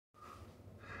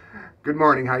Good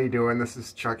morning, how you doing? This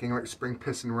is Chuck English, Spring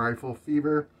Piston Rifle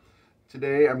Fever.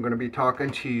 Today I'm going to be talking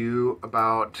to you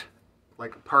about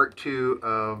part 2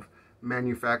 of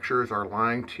manufacturers are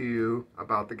lying to you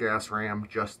about the gas ram,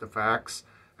 just the facts.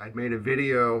 I'd made a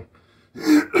video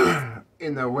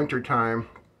in the winter time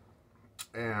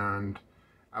and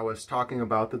I was talking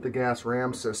about that the gas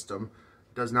ram system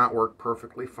does not work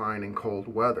perfectly fine in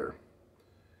cold weather.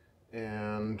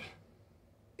 And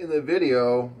in the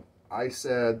video I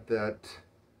said that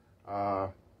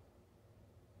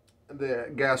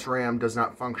the gas ram does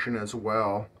not function as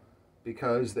well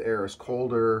because the air is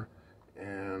colder,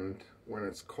 and when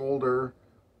it's colder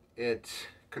it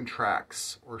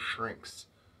contracts or shrinks.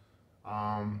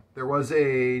 There was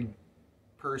a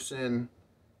person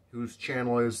whose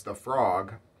channel is The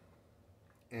Frog,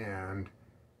 and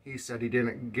he said he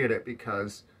didn't get it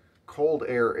because cold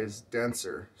air is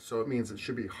denser, so it means it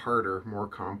should be harder, more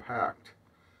compact.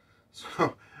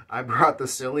 So I brought the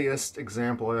silliest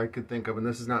example I could think of, and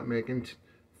this is not making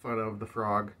fun of the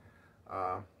frog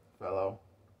fellow.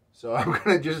 So I'm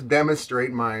going to just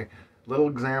demonstrate my little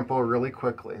example really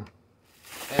quickly.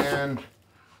 And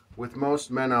with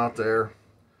most men out there,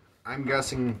 I'm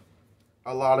guessing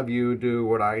a lot of you do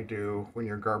what I do when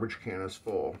your garbage can is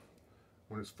full.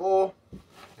 When it's full,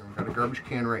 and we've got a garbage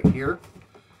can right here.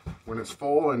 When it's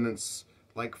full and it's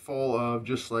like full of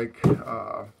just like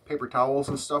paper towels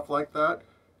and stuff like that,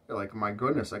 you're like, my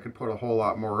goodness, I could put a whole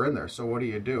lot more in there. So what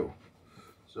do?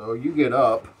 So you get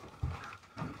up,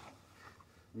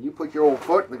 and you put your old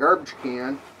foot in the garbage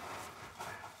can,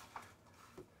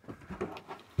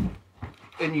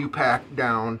 and you pack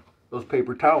down those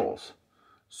paper towels.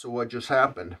 So what just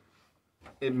happened?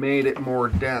 It made it more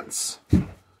dense.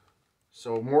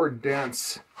 So more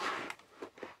dense,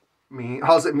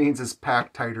 all it means is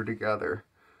packed tighter together.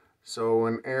 So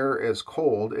when air is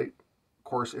cold, of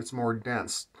course it's more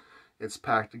dense. It's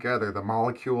packed together. The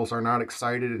molecules are not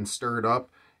excited and stirred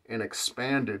up and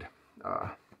expanded.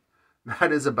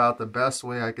 That is about the best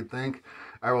way I could think.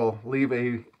 I will leave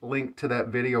a link to that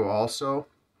video also.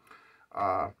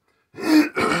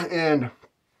 And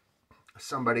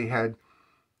somebody had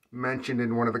mentioned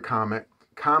in one of the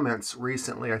comments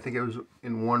recently, I think it was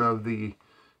in one of the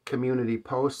community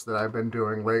posts that I've been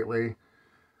doing lately,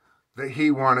 that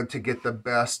he wanted to get the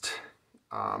best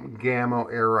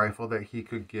Gamo air rifle that he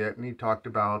could get. And he talked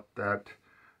about that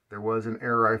there was an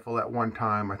air rifle at one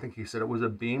time, I think he said it was a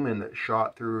Beeman, that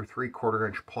shot through 3/4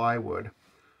 inch plywood.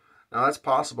 Now that's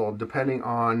possible depending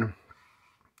on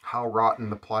how rotten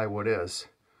the plywood is.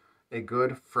 A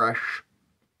good fresh,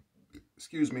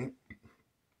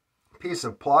 piece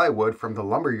of plywood from the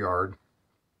lumber yard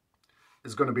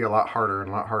is going to be a lot harder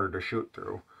and a lot harder to shoot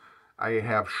through. I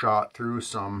have shot through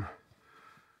some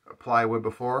plywood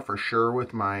before, for sure,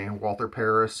 with my Walther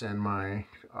Paris and my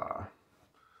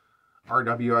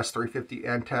RWS 350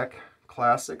 Antec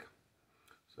Classic.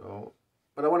 So,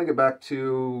 but I want to get back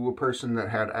to a person that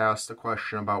had asked a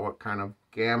question about what kind of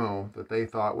Gamo that they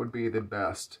thought would be the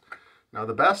best. Now,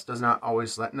 the best does not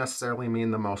always necessarily mean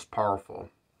the most powerful.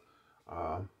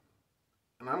 And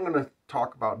I'm going to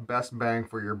talk about best bang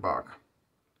for your buck.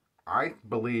 I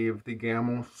believe the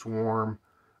Gamo Swarm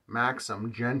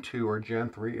Maxim Gen 2 or Gen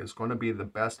 3 is going to be the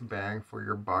best bang for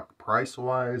your buck,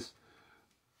 price-wise,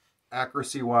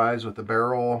 accuracy-wise, with the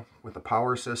barrel, with the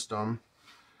power system.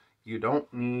 You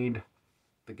don't need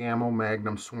the Gamo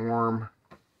Magnum Swarm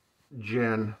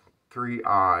Gen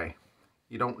 3i.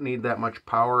 You don't need that much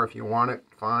power. If you want it,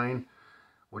 fine.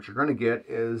 What you're going to get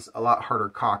is a lot harder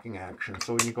cocking action.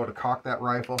 So when you go to cock that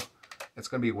rifle, it's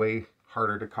going to be way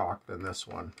harder to cock than this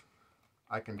one.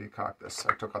 I can decock this.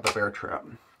 I took out the bear trap.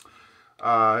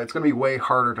 It's going to be way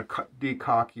harder to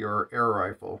decock your air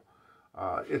rifle.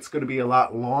 It's going to be a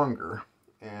lot longer,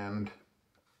 and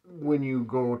when you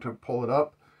go to pull it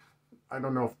up, I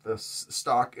don't know if the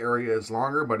stock area is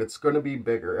longer, but it's going to be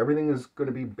bigger. Everything is going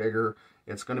to be bigger.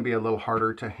 It's going to be a little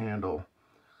harder to handle.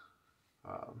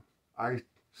 I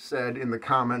said in the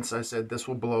comments, I said this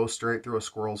will blow straight through a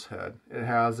squirrel's head. It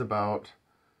has about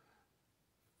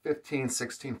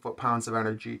 15-16 foot-pounds of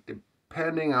energy,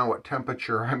 depending on what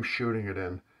temperature I'm shooting it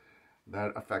in.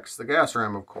 That affects the gas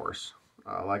ram, of course,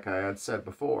 like I had said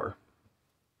before.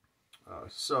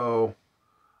 So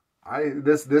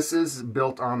this is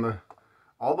built on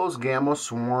all those Gamo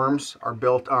Swarms are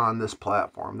built on this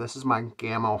platform. This is my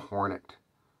Gamo Hornet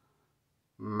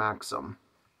Maxim.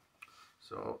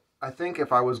 So I think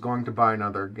if I was going to buy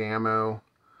another Gamo,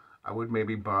 I would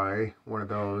maybe buy one of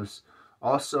those.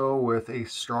 Also, with a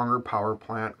stronger power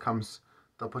plant comes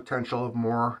the potential of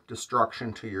more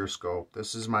destruction to your scope.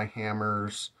 This is my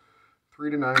Hammers 3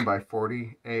 to 9 by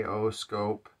 40 AO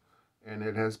scope. and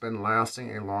it has been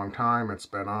lasting a long time. It's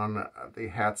been on the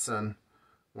Hatsan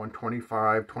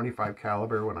 125, 25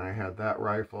 caliber when I had that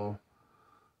rifle.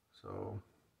 So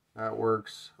that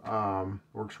works,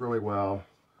 works really well.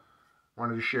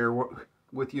 Wanted to share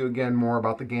with you again more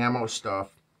about the Gamo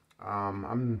stuff.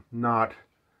 I'm not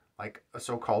like a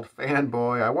so-called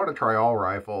fanboy. I want to try all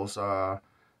rifles.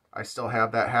 I still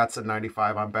have that Hatsan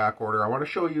 95 on back order. I want to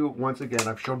show you once again,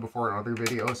 I've shown before in other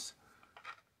videos,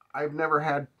 I've never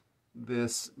had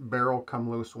this barrel come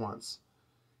loose once.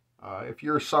 If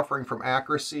you're suffering from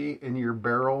accuracy and your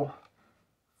barrel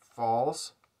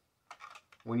falls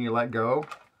when you let go,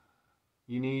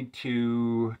 you need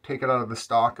to take it out of the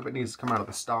stock if it needs to come out of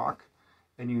the stock,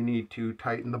 and you need to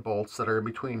tighten the bolts that are in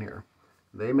between here.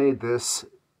 They made this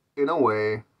in a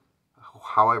way,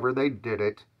 however they did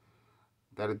it,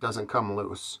 that it doesn't come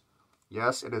loose.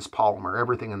 Yes, it is polymer.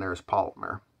 Everything in there is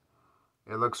polymer.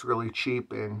 It looks really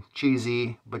cheap and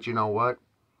cheesy, but you know what?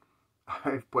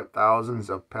 I've put thousands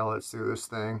of pellets through this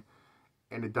thing,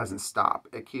 and it doesn't stop.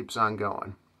 It keeps on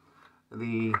going.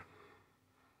 The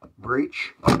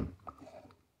breech, if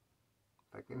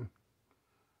I can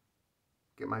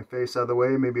get my face out of the way,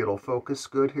 maybe it'll focus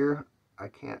good here. I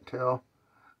can't tell.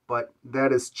 But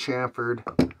that is chamfered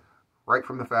right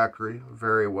from the factory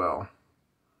very well.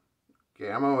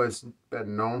 Gamo has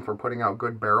been known for putting out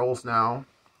good barrels now.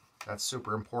 That's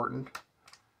super important.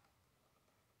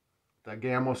 The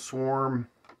Gamo Swarm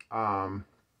bone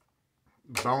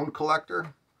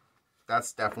collector,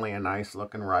 that's definitely a nice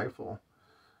looking rifle.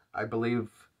 I believe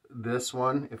this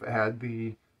one, if it had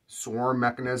the Swarm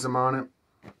mechanism on it,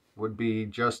 would be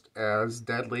just as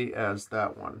deadly as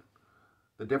that one.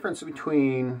 The difference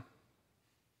between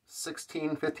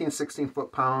 15, 16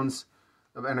 foot-pounds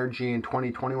of energy and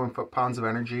 20, 21 foot-pounds of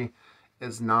energy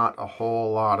is not a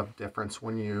whole lot of difference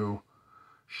when you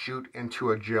shoot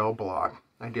into a gel block.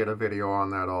 I did a video on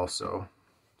that also.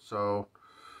 So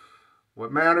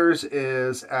what matters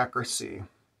is accuracy.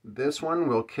 This one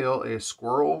will kill a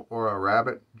squirrel or a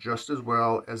rabbit just as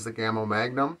well as the Gamo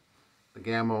Magnum, the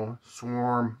Gamo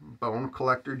Swarm Bone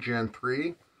Collector Gen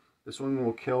 3. This one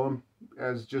will kill them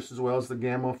just as well as the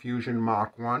Gamo Fusion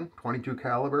Mach 1 22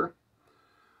 caliber.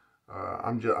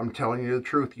 I'm telling you the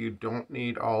truth. You don't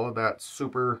need all of that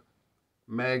super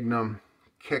Magnum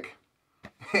kick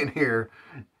in here.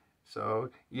 So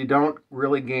you don't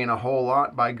really gain a whole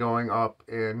lot by going up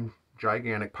in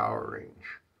gigantic power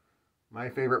range. My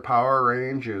favorite power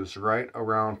range is right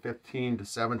around 15 to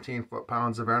 17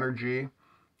 foot-pounds of energy.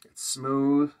 It's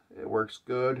smooth, it works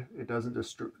good, it doesn't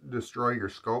destroy your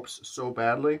scopes so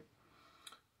badly.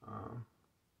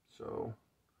 So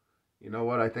you know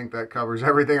what, I think that covers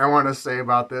everything I want to say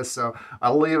about this. So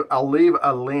I'll leave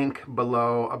a link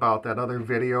below about that other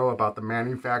video about the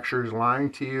manufacturers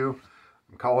lying to you.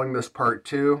 I'm calling this part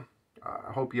 2.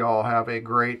 I hope you all have a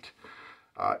great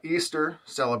Easter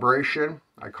celebration.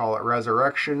 I call it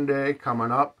Resurrection Day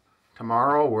coming up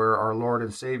tomorrow, where our Lord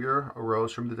and Savior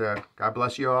arose from the dead. God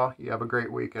bless you all. You have a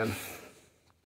great weekend.